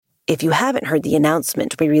If you haven't heard the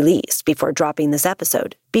announcement we released before dropping this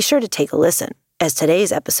episode, be sure to take a listen, as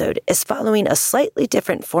today's episode is following a slightly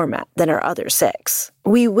different format than our other 6.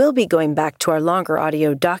 We will be going back to our longer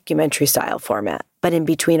audio documentary-style format, but in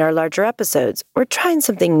between our larger episodes, we're trying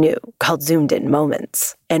something new called Zoomed-In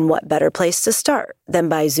Moments. And what better place to start than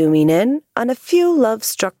by zooming in on a few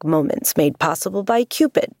love-struck moments made possible by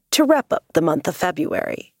Cupid to wrap up the month of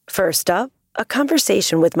February. First up, a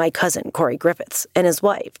conversation with my cousin, Cory Griffiths, and his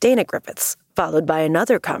wife, Dana Griffiths, followed by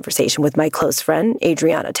another conversation with my close friend,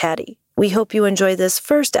 Adrianna Taddy. We hope you enjoy this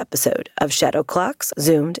first episode of Shadow Clock's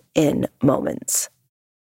Zoomed In Moments.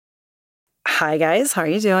 Hi, guys. How are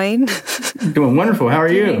you doing? Doing wonderful. How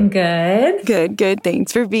are you? Doing good. Good.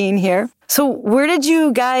 Thanks for being here. So where did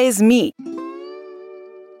you guys meet? We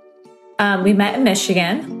met in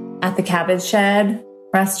Michigan at the Cabbage Shed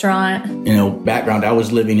restaurant. Background, I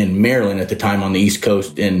was living in Maryland at the time on the East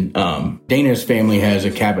Coast, and Dana's family has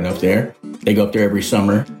a cabin up there. They go up there every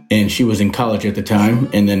summer, and she was in college at the time.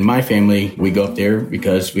 And then my family, we go up there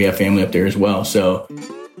because we have family up there as well. So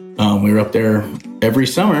we were up there every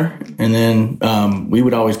summer, and then we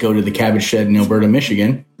would always go to the Cabbage Shed in Alberta,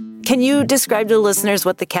 Michigan. Can you describe to listeners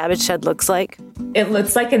what the Cabbage Shed looks like? It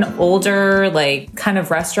looks like an older, kind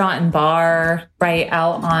of restaurant and bar right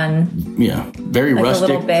out on very rustic,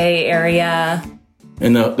 a little bay area.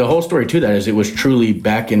 And the whole story to that is it was truly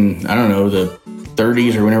back in, I don't know, the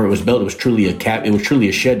 30s or whenever it was built. It was truly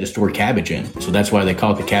a shed to store cabbage in. So that's why they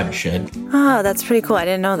call it the Cabbage Shed. Oh, that's pretty cool. I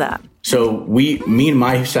didn't know that. So me and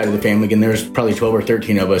my side of the family, again, there's probably 12 or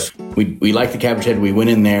 13 of us. We liked the Cabbage Shed. We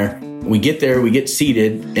went in there. We get there, we get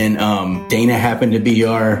seated, and Dana happened to be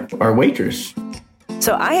our waitress.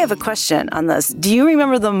 So I have a question on this. Do you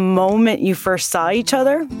remember the moment you first saw each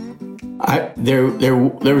other? There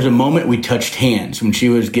was a moment we touched hands when she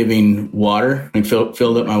was giving water and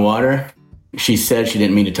filled up my water. She said she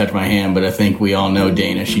didn't mean to touch my hand, but I think we all know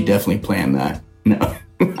Dana. She definitely planned that. No.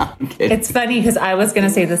 It's funny because I was going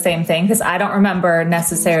to say the same thing because I don't remember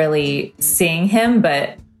necessarily seeing him,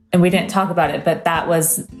 and we didn't talk about it, but that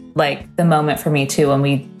was the moment for me too when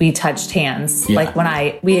we touched hands. Yeah.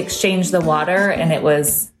 When we exchanged the water, and it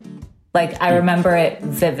was I remember it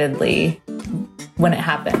vividly when it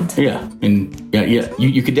happened. Yeah. And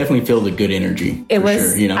you could definitely feel the good energy. It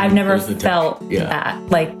was, sure, I've never felt that,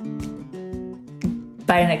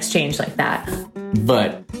 by an exchange like that.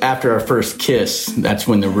 But after our first kiss, that's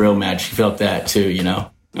when the real magic, she felt that too,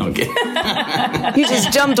 Okay. You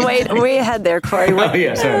just jumped way ahead there, Cory.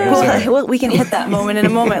 Sorry. Well, we can hit that moment in a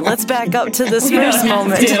moment. Let's back up to this first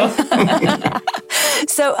moment.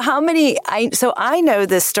 So I know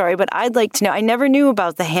this story, but I'd like to know, I never knew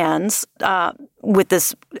about the hands with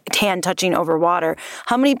this hand touching over water.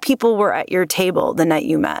 How many people were at your table the night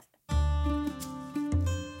you met?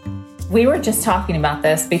 We were just talking about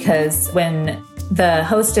this because when the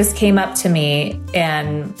hostess came up to me,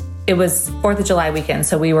 and it was 4th of July weekend,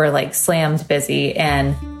 so we were slammed busy,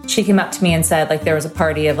 and she came up to me and said there was a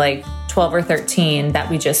party of 12 or 13 that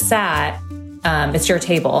we just sat. It's your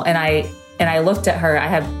table. And I looked at her.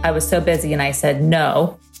 I was so busy, and I said,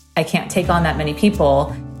 no, I can't take on that many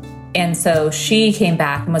people. And so she came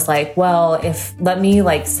back and was well, let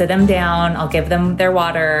me sit them down. I'll give them their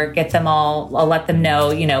water, get them all. I'll let them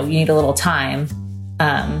know, you need a little time.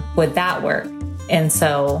 Would that work? And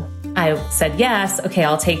so I said, yes, okay,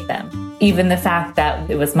 I'll take them. Even the fact that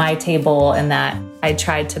it was my table and that I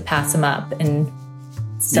tried to pass them up and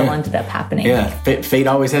still ended up happening. Yeah, fate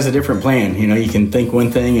always has a different plan. You can think one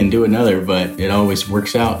thing and do another, but it always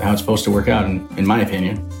works out how it's supposed to work out, in my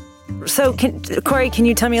opinion. So, Cory, can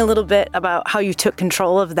you tell me a little bit about how you took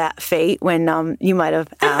control of that fate when you might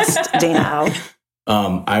have asked Dana out?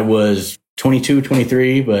 I was 22,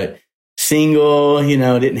 23, but single,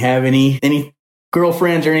 didn't have any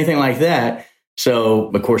girlfriends or anything like that. So,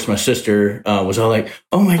 of course, my sister was all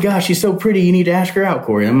oh my gosh, she's so pretty. You need to ask her out,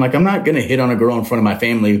 Cory. I'm I'm not going to hit on a girl in front of my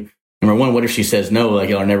family. Number one, what if she says no?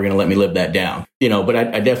 Y'all are never going to let me live that down. But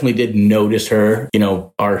I definitely did notice her.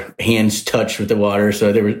 Our hands touched with the water.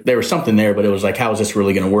 So there was something there, but it was how is this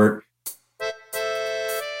really going to work?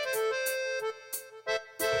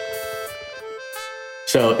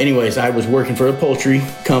 So anyways, I was working for a poultry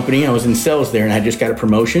company. I was in sales there, and I just got a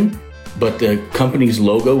promotion. But the company's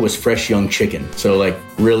logo was Fresh Young Chicken. So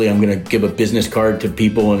really, I'm going to give a business card to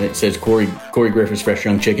people, and it says Cory Griffiths Fresh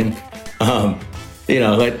Young Chicken.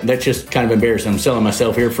 That's just kind of embarrassing. I'm selling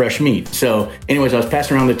myself here fresh meat. So anyways, I was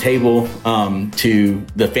passing around the table to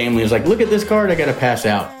the family. I was look at this card. I got to pass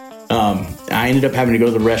out. I ended up having to go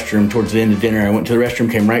to the restroom towards the end of dinner. I went to the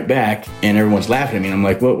restroom, came right back, and everyone's laughing at me. And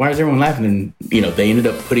I'm well, why is everyone laughing? And, they ended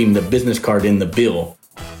up putting the business card in the bill.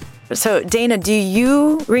 So Dana, do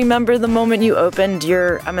you remember the moment you opened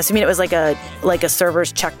I'm assuming it was like a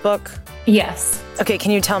server's checkbook? Yes. Okay,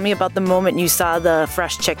 can you tell me about the moment you saw the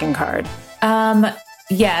fresh chicken card?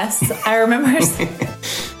 Yes, I remember.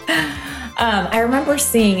 I remember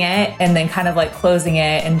seeing it and then kind of like closing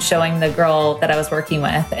it and showing the girl that I was working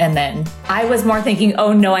with. And then I was more thinking,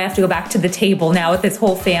 oh no, I have to go back to the table now with this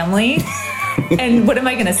whole family. And what am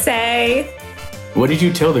I going to say? What did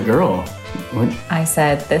you tell the girl? What? I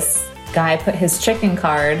said, this guy put his chicken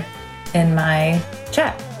card in my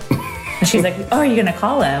check. And she's like, oh, are you going to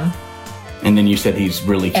call him? And then you said he's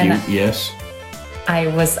really cute. Yes. I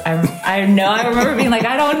remember being like,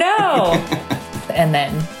 I don't know. And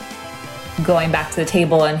then going back to the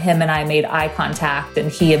table, and him and I made eye contact,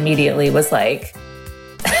 and he immediately was like,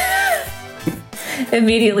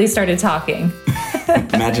 immediately started talking.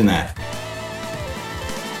 Imagine that.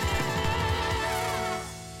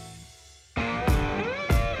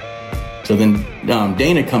 So then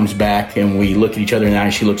Dana comes back, and we look at each other in the eye.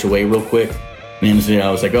 She looks away real quick. And I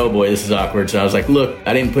was like, oh boy, this is awkward. So I was like, look,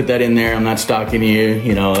 I didn't put that in there. I'm not stalking you.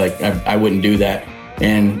 You know, like I wouldn't do that.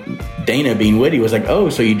 And Dana, being witty, was like, oh,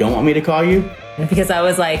 so you don't want me to call you? Because I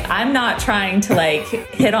was like, I'm not trying to like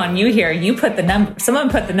hit on you here. You put the number, someone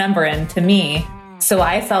put the number in to me. So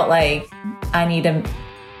I felt like I need to,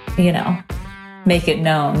 make it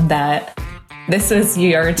known that this was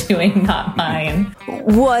your doing, not mine.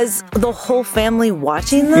 Was the whole family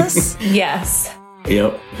watching this? Yes.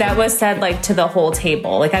 Yep. That was said like to the whole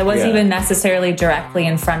table. Like I wasn't even necessarily directly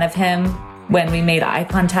in front of him when we made eye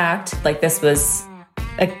contact. Like this was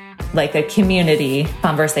a community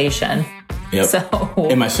conversation. Yep. So,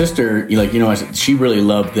 and my sister, she really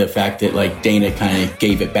loved the fact that like Dana kind of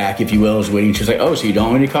gave it back, if you will. I was waiting. She was like, oh, so you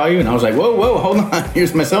don't want me to call you? And I was like, whoa, hold on.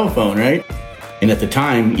 Here's my cell phone, right? And at the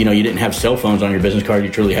time, you didn't have cell phones on your business card.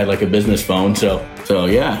 You truly had like a business phone. So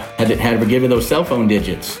yeah, had to give you those cell phone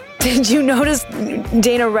digits. Did you notice,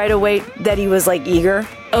 Dana, right away that he was like eager?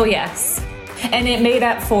 Oh, yes. And it made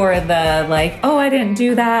up for the like, oh, I didn't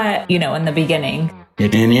do that, in the beginning.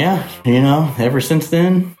 And yeah, ever since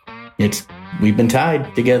then, we've been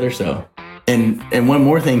tied together. So, and one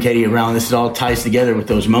more thing, Katie, around this, it all ties together with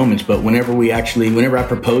those moments. But whenever I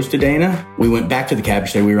proposed to Dana, we went back to the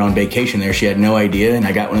cabbage there. We were on vacation there. She had no idea. And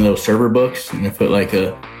I got one of those server books, and I put like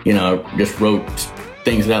just wrote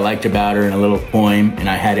things that I liked about her in a little poem, and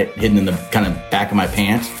I had it hidden in the kind of back of my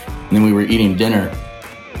pants. And then we were eating dinner,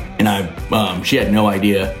 and she had no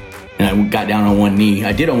idea, and I got down on one knee.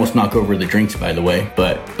 I did almost knock over the drinks, by the way,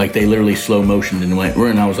 but like they literally slow motioned and went,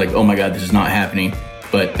 and I was like, oh my God, this is not happening.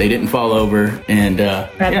 But they didn't fall over, and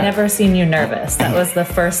I've never seen you nervous. That was the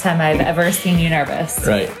first time I've ever seen you nervous.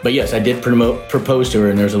 Right. But yes, I did propose to her,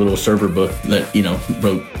 and there's a little server book that,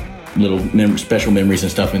 wrote little special memories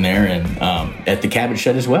and stuff in there, and at the cabbage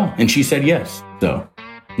shed as well. And she said yes. So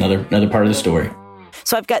another part of the story.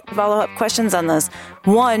 So I've got follow-up questions on this.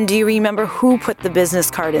 One, do you remember who put the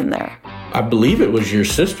business card in there? I believe it was your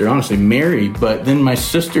sister, honestly, Mary. But then my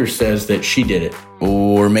sister says that she did it,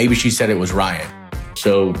 or maybe she said it was Ryan.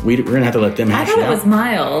 So we're gonna have to let them hash it out. I thought it was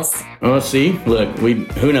Miles. Oh, see, look,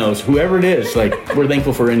 who knows? Whoever it is, like we're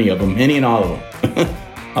thankful for any of them, any and all of them.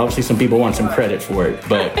 Obviously, some people want some credit for it,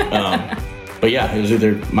 but yeah, it was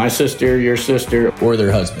either my sister, your sister, or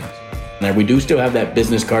their husband. Now, we do still have that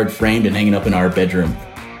business card framed and hanging up in our bedroom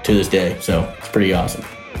to this day, so it's pretty awesome.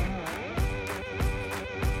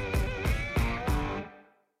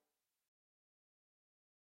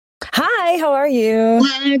 Hi, how are you?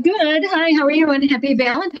 Good. Hi, how are you? And happy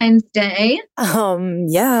Valentine's Day.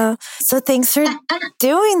 Yeah. So thanks for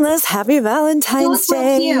doing this. Happy Valentine's Day.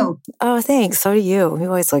 Thank you. Oh, thanks. So do you. You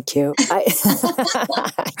always look cute.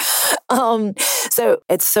 So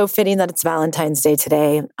it's so fitting that it's Valentine's Day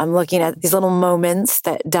today. I'm looking at these little moments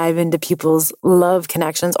that dive into people's love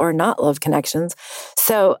connections or not love connections.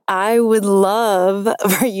 So I would love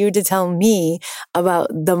for you to tell me about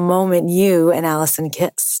the moment you and Alison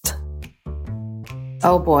kissed.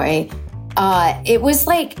 Oh boy. It was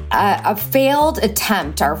like a failed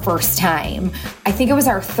attempt our first time. I think it was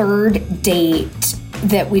our third date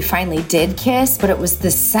that we finally did kiss, but it was the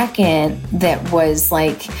second that was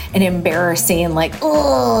like an embarrassing, like,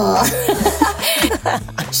 ugh.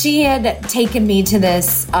 She had taken me to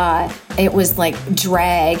this, it was like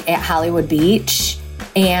drag at Hollywood Beach.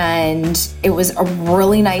 And it was a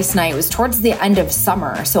really nice night. It was towards the end of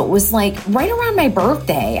summer. So it was like right around my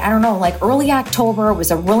birthday. I don't know, like early October. It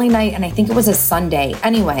was a really night. And I think it was a Sunday.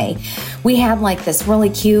 Anyway, we had like this really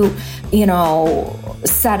cute,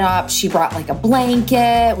 setup. She brought like a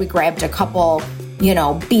blanket. We grabbed a couple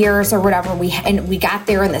beers or whatever. We got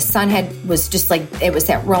there and the sun was just like, it was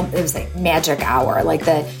like magic hour. Like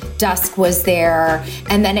the dusk was there,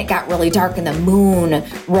 and then it got really dark and the moon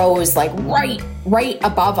rose like right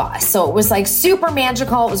above us. So it was like super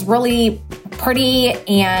magical. It was really pretty,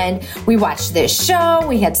 and we watched this show.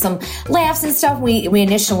 We had some laughs and stuff. We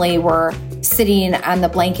initially were sitting on the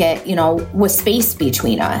blanket, with space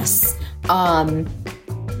between us.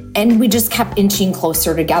 And we just kept inching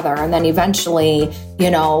closer together. And then eventually,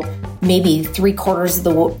 maybe 3/4 of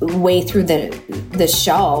the way through the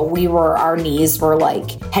show, our knees were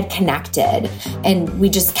had connected, and we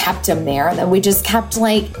just kept them there. And then we just kept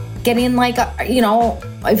getting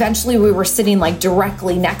eventually we were sitting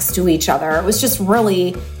directly next to each other. It was just really,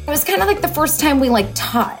 it was kind of like the first time we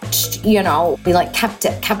touched, we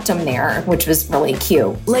kept them there, which was really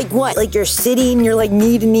cute. Like what? Like you're sitting, you're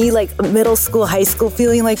knee to knee, like middle school, high school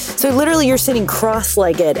feeling, so literally you're sitting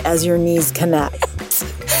cross-legged as your knees connect.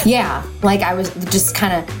 Yeah. I was just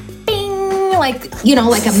kind of bing, like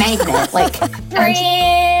a magnet,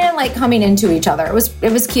 coming into each other.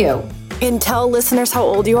 It was cute. And tell listeners how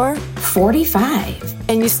old you are. 45.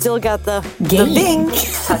 And you still got the game. The bing.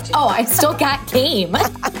 Oh, I still got game.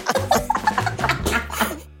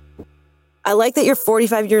 I like that you're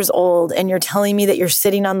 45 years old and you're telling me that you're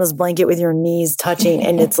sitting on this blanket with your knees touching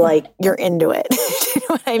and it's you're into it. You know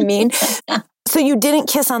what I mean? So you didn't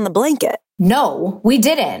kiss on the blanket? No, we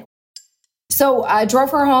didn't. So I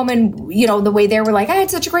drove her home, and, the way there, we're I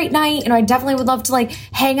had such a great night. I definitely would love to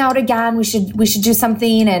hang out again. We should do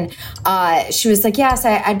something. And she was like, yes,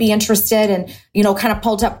 I'd be interested. And, kind of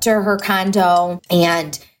pulled up to her condo,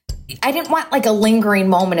 and I didn't want a lingering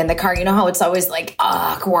moment in the car. You know how it's always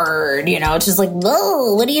awkward, it's just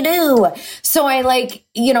whoa, what do you do? So I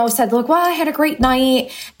said, look, well, I had a great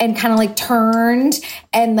night, and kind of turned,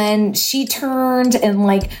 and then she turned, and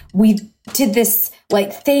we did this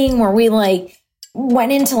thing where we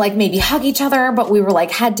went into maybe hug each other, but we were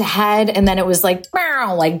head to head. And then it was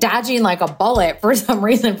dodging a bullet for some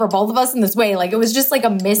reason for both of us in this way. It was just a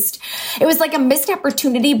missed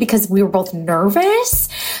opportunity because we were both nervous.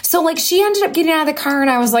 So she ended up getting out of the car, and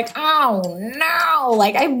I was oh no,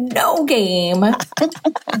 I have no game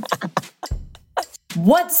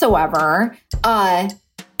whatsoever.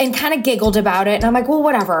 And kind of giggled about it. And I'm well,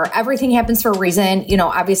 whatever. Everything happens for a reason.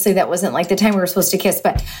 Obviously that wasn't the time we were supposed to kiss,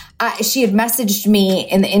 but she had messaged me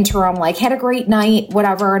in the interim, had a great night,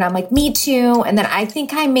 whatever. And I'm me too. And then I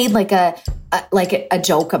think I made a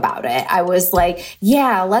joke about it. I was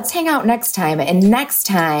yeah, let's hang out next time. And next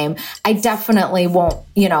time I definitely won't,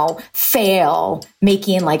 fail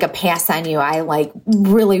making a pass on you. I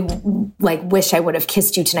really wish I would have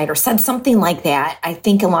kissed you tonight, or said something like that. I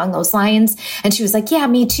think along those lines. And she was yeah,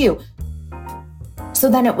 me too. So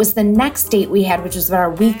then it was the next date we had, which was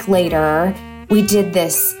about a week later. We did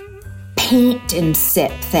this paint and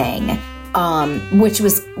sip thing, which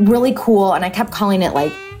was really cool. And I kept calling it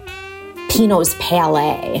Pinot's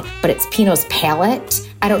Palais, but it's Pinot's Palette.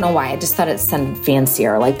 I don't know why. I just thought it sounded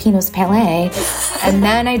fancier, Pinot's Palais. And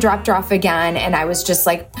then I dropped her off again, and I was just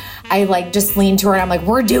I just leaned to her, and I'm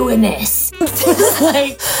we're doing this. It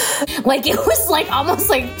was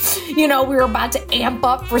almost we were about to amp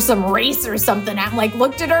up for some race or something. I'm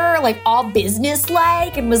looked at her all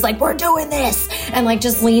business-like and was we're doing this. And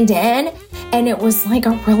just leaned in, and it was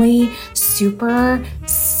a really super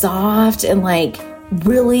soft and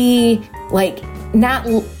really not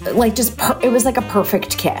just it was a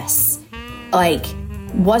perfect kiss.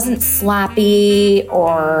 Wasn't sloppy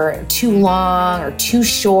or too long or too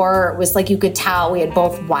short. It was you could tell we had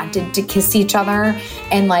both wanted to kiss each other,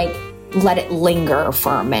 and let it linger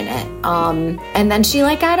for a minute. And then she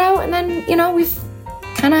got out, and then we've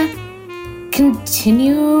kind of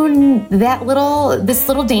continued this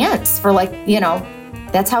little dance for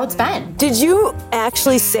that's how it's been. Did you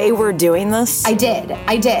actually say we're doing this? I did.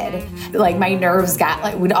 My nerves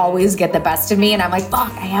would always get the best of me. And I'm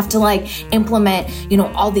fuck, I have to implement,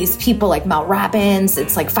 all these people Mel Robbins.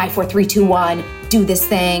 It's 5, 4, 3, 2, 1, do this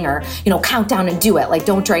thing, or, count down and do it.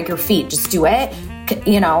 Don't drag your feet, just do it,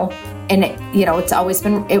 and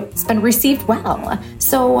it's been received well.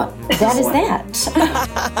 So that is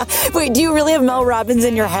that. Wait, do you really have Mel Robbins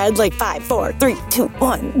in your head? 5, 4, 3, 2,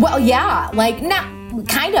 1. Well, yeah, not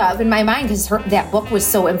kind of in my mind, because that book was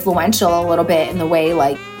so influential a little bit in the way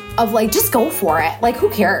of just go for it. Who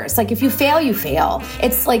cares? If you fail, you fail.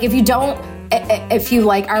 It's if you don't, if you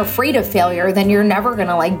are afraid of failure, then you're never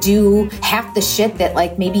gonna do half the shit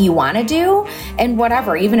that maybe you want to do. And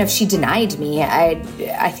whatever, even if she denied me, I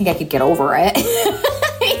think I could get over it.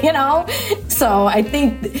 So I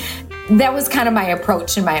think that was kind of my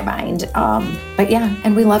approach in my mind. But yeah,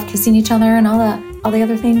 and we love kissing each other and all the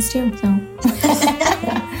other things too. So.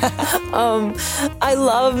 I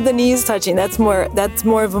love the knees touching. That's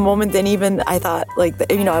more of a moment than even I thought. Like,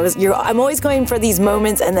 I'm always going for these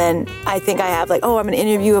moments, and then I think I have like, I'm going to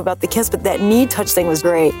interview about the kiss, but that knee touch thing was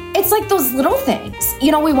great. It's like those little things.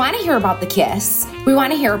 We want to hear about the kiss. We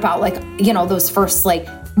want to hear about those first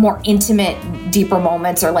more intimate, deeper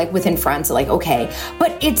moments, or within friends, okay.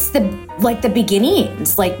 But it's the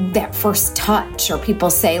beginnings, that first touch, or people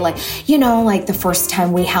say the first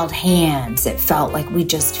time we held hands, it felt like we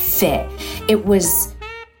just fit. It was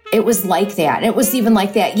like that. It was even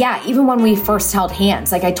like that. Yeah. Even when we first held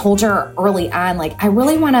hands, I told her early on, I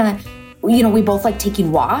really want to, we both like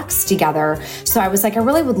taking walks together. So I was I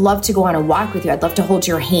really would love to go on a walk with you. I'd love to hold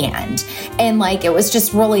your hand. And it was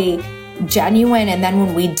just really genuine. And then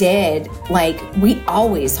when we did, we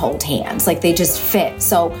always hold hands, they just fit.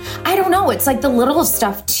 So I don't know. It's the little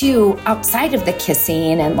stuff too, outside of the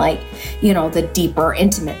kissing and the deeper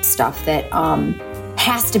intimate stuff that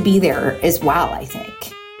has to be there as well, I think.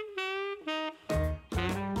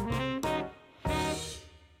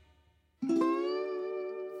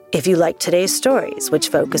 If you like today's stories, which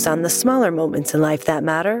focus on the smaller moments in life that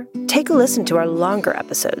matter, take a listen to our longer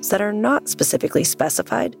episodes that are not specifically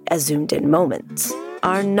specified as zoomed-in moments.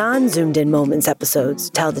 Our non-zoomed-in moments episodes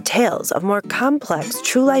tell the tales of more complex,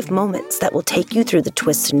 true-life moments that will take you through the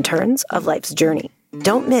twists and turns of life's journey.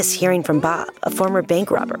 Don't miss hearing from Bob, a former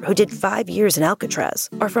bank robber who did 5 years in Alcatraz,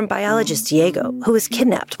 or from biologist Diego, who was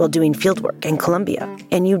kidnapped while doing fieldwork in Colombia.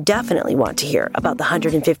 And you definitely want to hear about the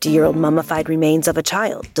 150-year-old mummified remains of a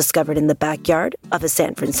child discovered in the backyard of a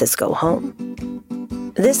San Francisco home.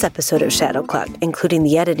 This episode of Shadow Clock, including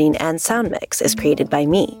the editing and sound mix, is created by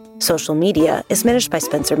me. Social media is managed by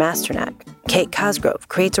Spencer Masternak. Kate Cosgrove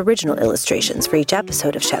creates original illustrations for each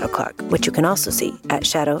episode of Shadow Clock, which you can also see at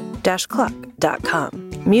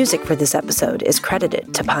shadow-clock.com. Music for this episode is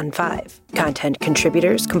credited to Pond5. Content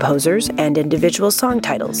contributors, composers, and individual song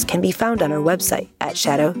titles can be found on our website at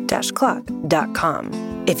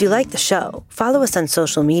shadow-clock.com. If you like the show, follow us on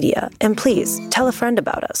social media, and please tell a friend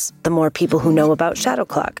about us. The more people who know about Shadow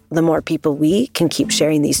Clock, the more people we can keep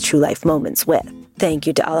sharing these true life moments with. Thank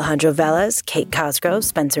you to Alejandro Velez, Kate Cosgrove,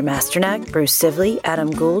 Spencer Masternak, Bruce Sibley,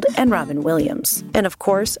 Adam Gould, and Robin Williams. And of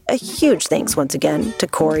course, a huge thanks once again to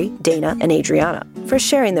Cory, Dana, and Adrianna for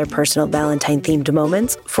sharing their personal Valentine-themed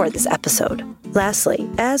moments for this episode. Lastly,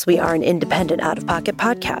 as we are an independent out-of-pocket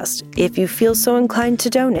podcast, if you feel so inclined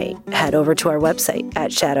to donate, head over to our website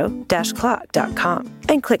at shadow-clock.com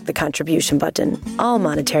and click the contribution button. All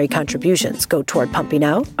monetary contributions go toward pumping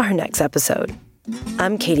out our next episode.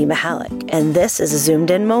 I'm Katie Mahalik, and this is a Zoomed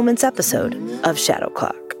In Moments episode of Shadow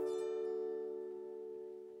Clock.